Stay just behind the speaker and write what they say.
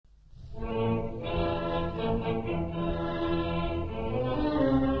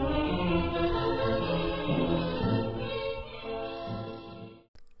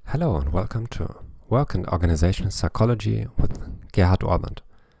Hello and welcome to Work and Organizational Psychology with Gerhard Orband,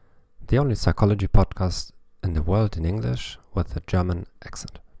 the only psychology podcast in the world in English with a German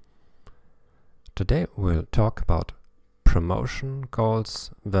accent. Today we'll talk about promotion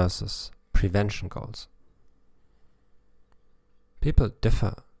goals versus prevention goals. People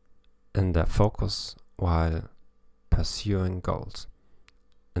differ in their focus while pursuing goals.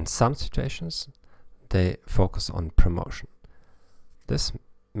 In some situations, they focus on promotion. This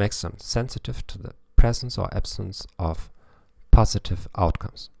makes them sensitive to the presence or absence of positive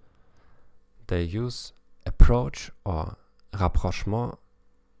outcomes. They use approach or rapprochement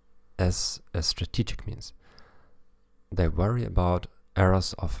as a strategic means. They worry about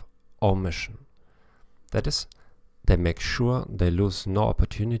errors of omission. That is, they make sure they lose no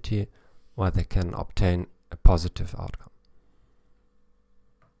opportunity where they can obtain a positive outcome.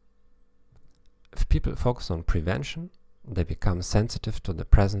 If people focus on prevention, they become sensitive to the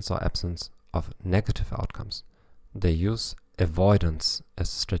presence or absence of negative outcomes. They use avoidance as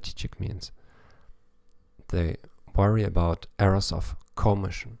a strategic means. They worry about errors of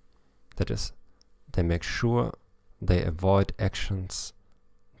commission. That is, they make sure they avoid actions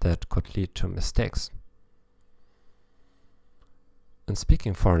that could lead to mistakes. In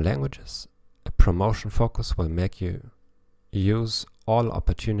speaking foreign languages, a promotion focus will make you use all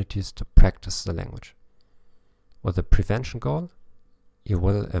opportunities to practice the language. With a prevention goal, you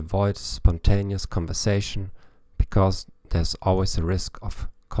will avoid spontaneous conversation because there's always a risk of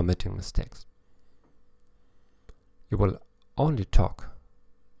committing mistakes. You will only talk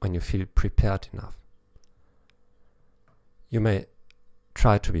when you feel prepared enough. You may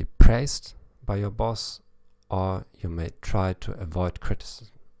try to be praised by your boss, or you may try to avoid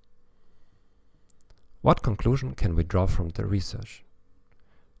criticism. What conclusion can we draw from the research?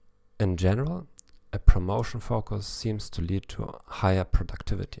 In general, a promotion focus seems to lead to higher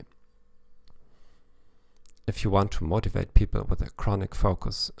productivity. If you want to motivate people with a chronic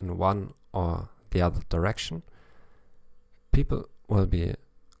focus in one or the other direction, people will be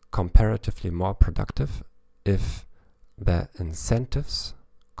comparatively more productive if their incentives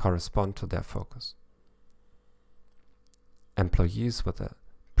correspond to their focus. Employees with a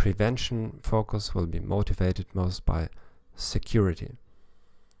prevention focus will be motivated most by security.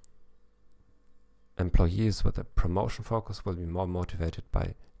 Employees with a promotion focus will be more motivated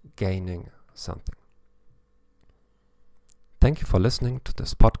by gaining something. Thank you for listening to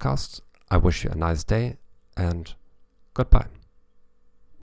this podcast. I wish you a nice day and goodbye.